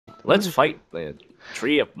Let's fight the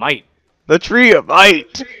Tree of Might. The Tree of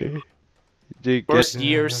Might! First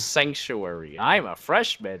year sanctuary. I'm a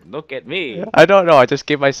freshman. Look at me. I don't know, I just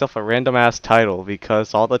gave myself a random ass title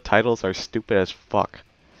because all the titles are stupid as fuck.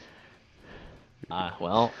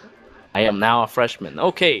 Well, I am now a freshman.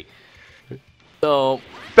 Okay. So,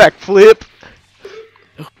 Backflip!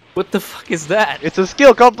 what the fuck is that? It's a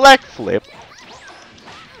skill called Blackflip.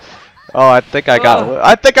 Oh, I think I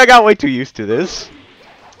got way too used to this.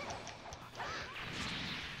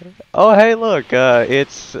 Oh, hey, look,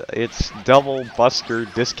 it's double buster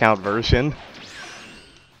discount version.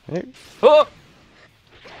 Oh!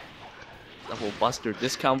 Double Buster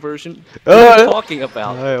discount version? What are you talking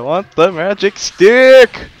about? I want the magic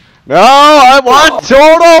stick! No, I want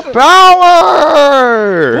total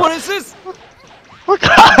power! What is this?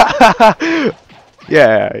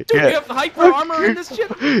 Yeah, Dude, yeah. you have hyper armor in this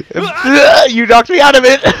shit? You knocked me out of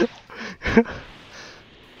it!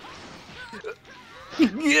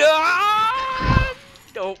 Yeah!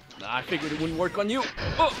 Oh, I figured it wouldn't work on you.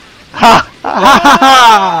 Oh. Ha ha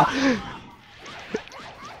ha!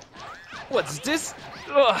 What's this?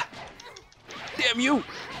 Ugh. Damn you!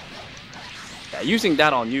 Yeah, using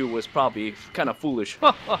that on you was probably kind of foolish.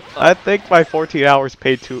 I think my 14 hours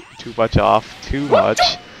paid too much off. Too much.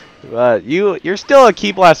 But you're still a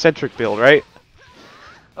Key Blast centric build, right?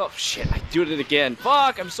 Oh shit, I did it again.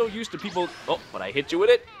 Fuck, I'm so used to people. Oh, but I hit you with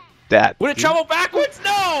it. That. Would it travel backwards?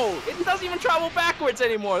 No! It doesn't even travel backwards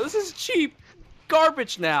anymore. This is cheap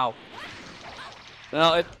garbage now.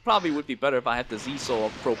 Well, it probably would be better if I had the Z-Soul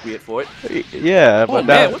appropriate for it. Yeah, Oh but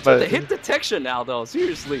man, what's with the hit detection now, though?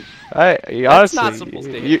 Seriously. Honestly, not supposed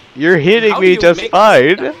to hit. you're hitting How do me you just make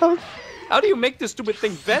fine. How do you make this stupid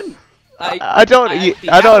thing bend? I don't know.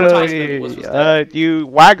 You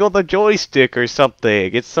waggle the joystick or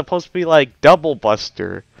something. It's supposed to be like double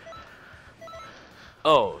buster.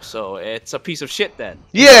 Oh, so it's a piece of shit then.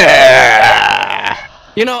 Yeah.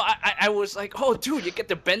 You know, I was like, oh, dude, you get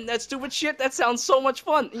to bend that stupid shit? That sounds so much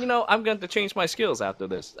fun. You know, I'm going to change my skills after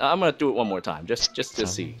this. I'm going to do it one more time, just to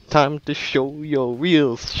see. Time to show your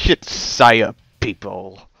real shit, SAIYA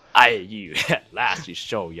people. You, at last you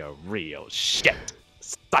show your real shit,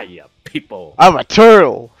 SAIYA people. I'm a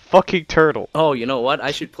turtle. Fucking turtle. Oh, you know what?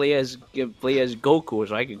 I should play as Goku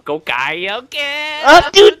so I can go Kaioken.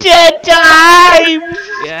 Up to 10 times!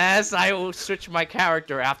 Yes, I will switch my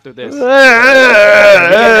character after this. That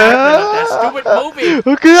stupid movie.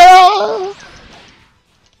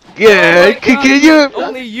 Yeah, can you?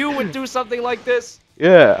 Only you would do something like this.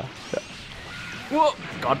 Yeah. Whoa,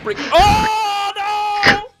 God break. Oh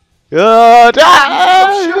no! Die!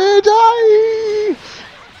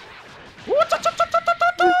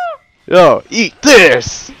 Yo, eat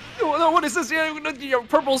this! What is this? Your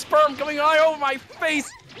purple sperm coming all over my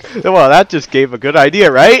face! Well, that just gave a good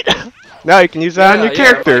idea, right? Now you can use that on your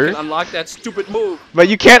character. I can unlock that stupid move. But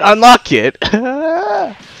you can't unlock it.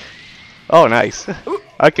 Oh, nice.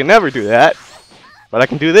 I can never do that. But I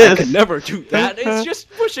can do this. I can never do that. It's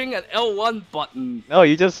just pushing an L1 button. No,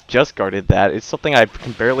 you just guarded that. It's something I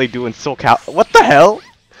can barely do in Soul Cal. What the hell?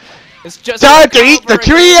 It's just time to eat the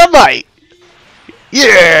Tree of Might!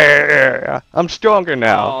 Yeah! I'm stronger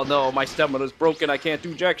now. Oh no, my stamina's broken. I can't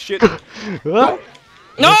do jack shit. What?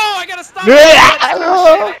 No, I gotta stop.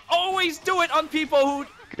 I always do it on people who.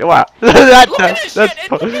 Wow, that's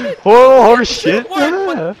horse shit.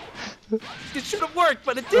 It should have worked,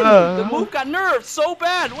 but it didn't. The move got nerfed so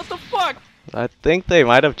bad. What the fuck? I think they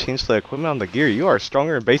might have changed the equipment on the gear. You are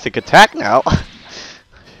stronger in basic attack now.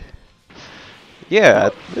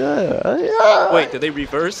 Yeah. Wait, did they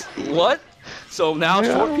reverse? What? So now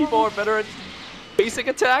short people are better at basic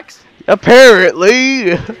attacks?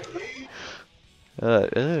 Apparently.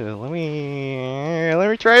 Let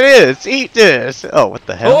me try this. Eat this. Oh, what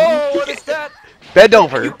the hell? Oh, what is that? Bend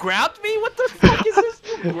over. You grabbed me? What the fuck is this?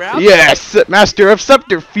 You grabbed me? Yes, master of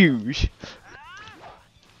subterfuge.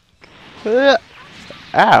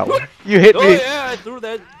 Ow! You hit me. Oh yeah, I threw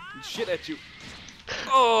that shit at you.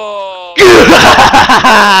 Oh!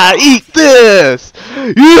 Eat this!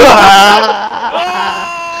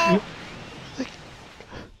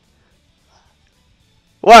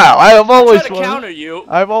 Wow, I have always wanted to counter you.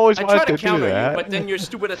 I've always wanted to do counter that. You, but then your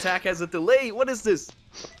stupid attack has a delay. What is this?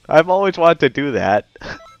 I've always wanted to do that.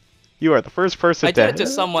 You are the first person I did it to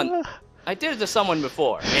someone. I did it to someone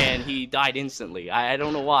before, and he died instantly. I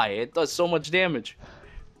don't know why. It does so much damage.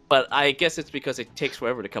 But I guess it's because it takes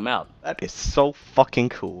forever to come out. That is so fucking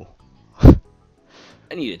cool. I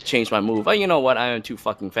need to change my move. Oh, you know what? I am too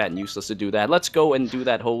fucking fat and useless to do that. Let's go and do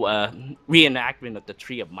that whole reenactment of the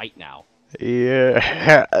Tree of Might now.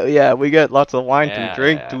 Yeah, yeah, we got lots of wine to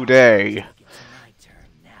drink today.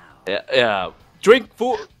 Yeah. Drink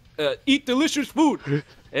food. Eat delicious food.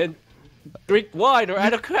 And drink wine. Or I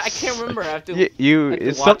can't remember. I have to. I have to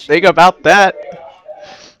It's watch. something about that.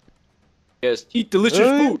 Yes. Eat delicious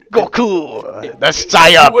food. Goku, the Do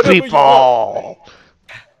SAIYA whatever you want. people.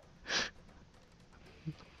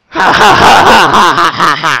 Ha ha ha ha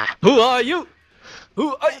ha ha! Who are you?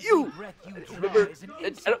 Who are you? I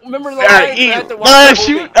don't remember the There lines. I you. had to watch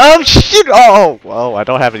the movie. Oh shit! Oh, I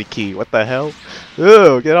don't have any key. What the hell?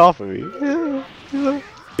 Oh, get off of me!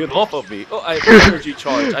 Get off of me. Oh, I have energy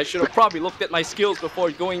charge. I should have probably looked at my skills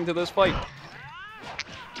before going into this fight.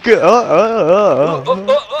 Yeah,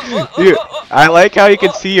 I like how you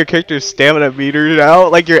can see your character's stamina meter now,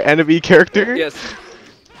 like your enemy character. Yes.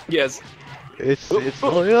 Yes. It's Some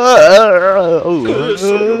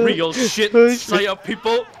real shit, SAIYA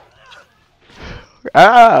people.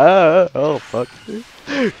 Oh fuck.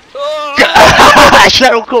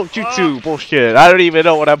 Shadow Cloak Jutsu bullshit. I don't even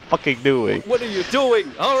know what I'm fucking doing. What are you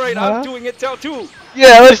doing? Alright, I'm doing it now too.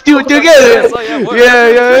 Yeah, let's do it together. Yes, I am.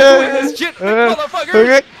 Yeah. Doing this shit, motherfucker.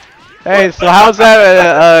 Okay. Hey, so how's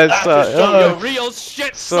that? Show you real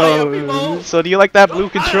shit, SAIYA people. So do you like that blue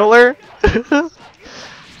controller?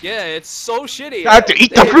 Yeah, it's so shitty. I have to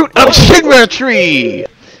eat the fruit of Shinra tree.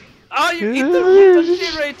 Oh, you eat the fruit of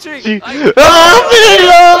Shinra tree.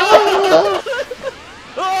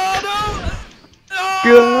 Oh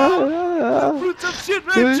no! Fruits of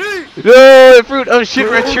Shinra tree. No, the fruit of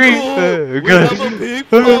Shinra tree. We have a big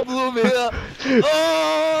problem here.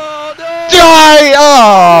 Oh no! Die!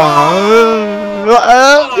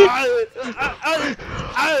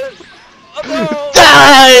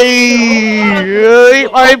 Die! Eat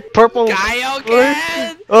my purple.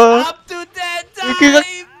 Kaioken! Up to 10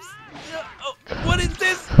 times! What is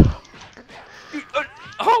this?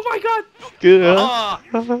 Oh my god!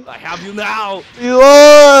 I have you now!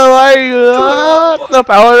 The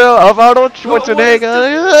power of Arnold Schwarzenegger!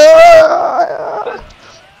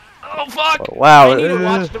 Oh fuck! Wow. I need to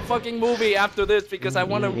watch the fucking movie after this because I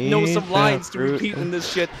want to know some lines to repeat in this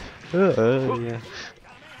shit. Yeah.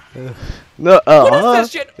 No, what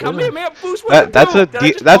is this shit? Come here, man. Boost, what that's a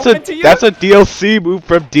DLC move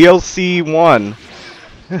from DLC 1.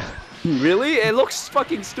 Really? It looks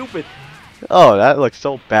fucking stupid. Oh, that looks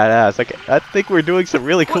so badass. I think we're doing some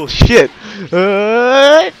really cool shit.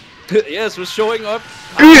 Yes, we're showing up.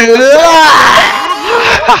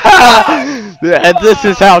 And this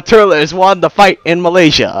is how Turles won the fight in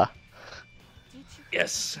Malaysia.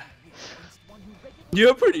 Yes.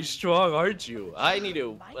 You're pretty strong, aren't you? I need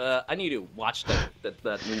to watch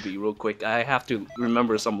that movie real quick. I have to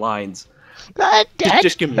remember some lines.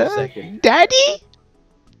 Just give me a second. Daddy?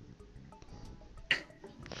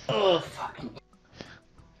 Oh fuck.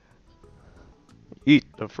 Eat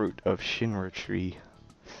the fruit of Shinra tree.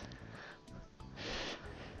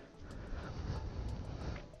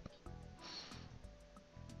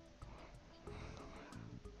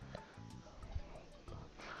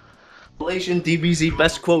 Malaysian DBZ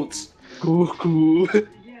best quotes. Goku.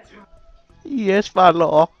 Yes, my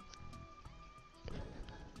lord.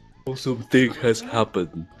 Awesome thing has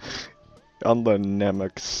happened. On the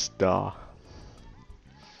Namek star.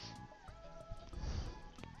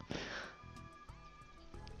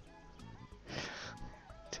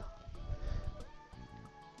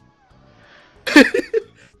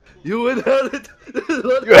 You inherit.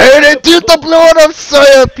 You inherited the blood of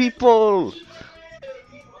SAIYA people.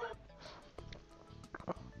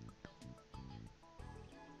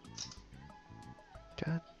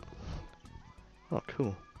 God. Oh,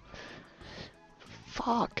 cool.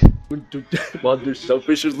 Fuck. Wander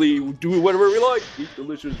selfishly, do whatever we like. Eat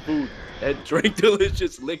delicious food and drink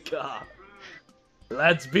delicious liquor.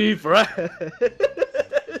 Let's be friends.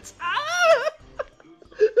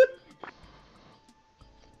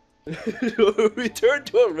 Return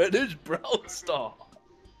to a reddish brown star.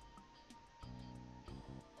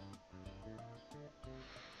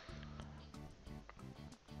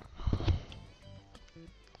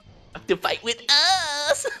 To fight with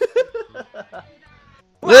us.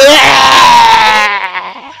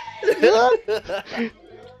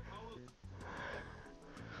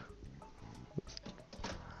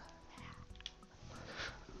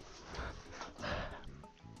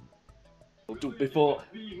 I'll do it before.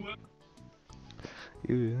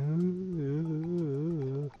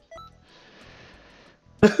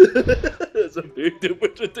 There's a big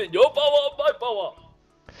difference between your power and my power.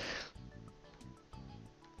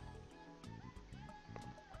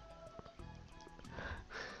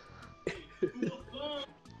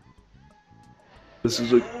 This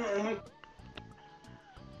is a.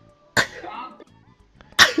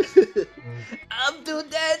 Up to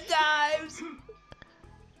 10 times.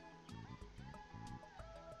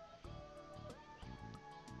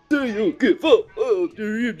 I don't give a fuck. How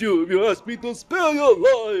dare you do if you ask me to spare your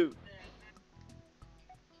life?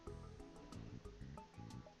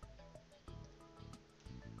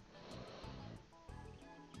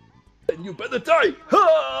 And you better die!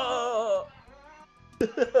 Ha!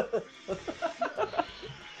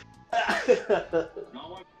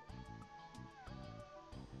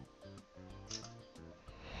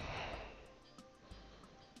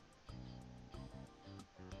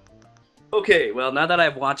 Okay, well, now that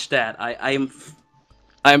I've watched that, I'm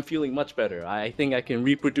feeling much better. I think I can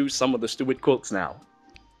reproduce some of the stupid quotes now.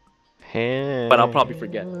 But I'll probably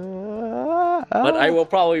forget. But I will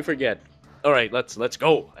probably forget. All right, let's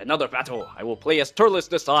go. Another battle. I will play as Turles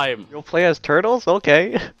this time. You'll play as Turtles?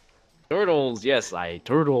 Okay. Turtles, yes,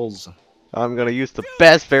 Turtles. I'm gonna use the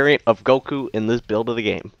best variant of Goku in this build of the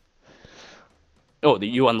game. Oh, did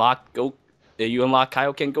you unlock Kaioken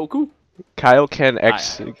Goku?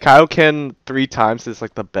 Kaioken 3 times is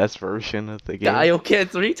like the best version of the game. Kaioken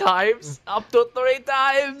 3 times? Up to 3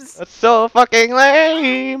 times? That's so fucking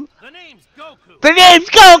lame! The name's Goku! The name's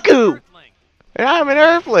Goku! And I'm an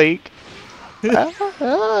Earthlink!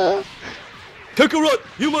 Kakarot,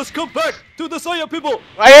 you must come back to the SAIYA people!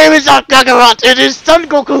 My name is not Kakarot, it is Son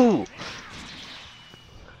Goku!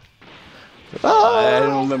 I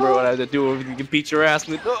don't remember what I had to do if you can beat your ass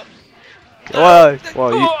with.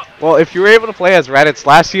 Well, if you were able to play as Raditz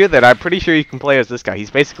last year, then I'm pretty sure you can play as this guy.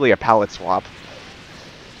 He's basically a palette swap.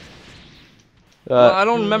 I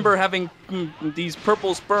don't remember having these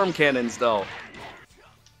purple sperm cannons though.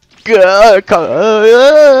 What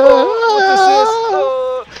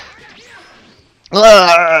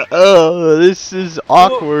this is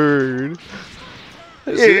awkward.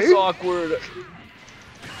 This is awkward.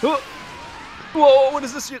 Whoa, what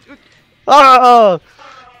is this shit? Oh,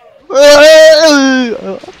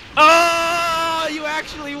 you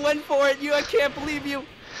actually went for it. I can't believe you.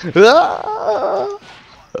 I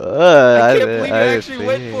can't believe you actually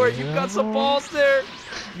went for it. You got some balls there.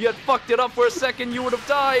 If you had fucked it up for a second, you would have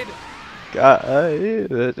died.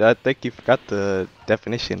 I think you forgot the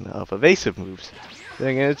definition of evasive moves.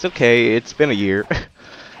 It's okay. It's been a year.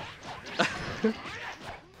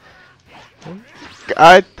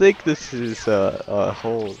 I think this is a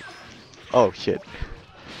whole. Oh shit.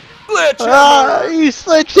 You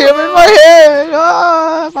sledgehammered my head!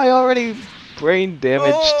 My already brain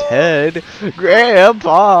damaged head.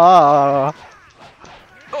 Grandpa!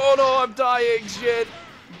 Oh no, I'm dying, shit!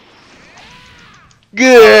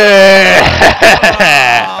 Good!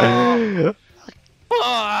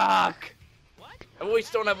 Fuck! I always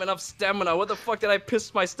don't have enough stamina. What the fuck did I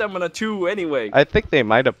piss my stamina to anyway? I think they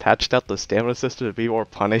might have patched out the stamina system to be more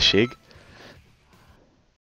punishing.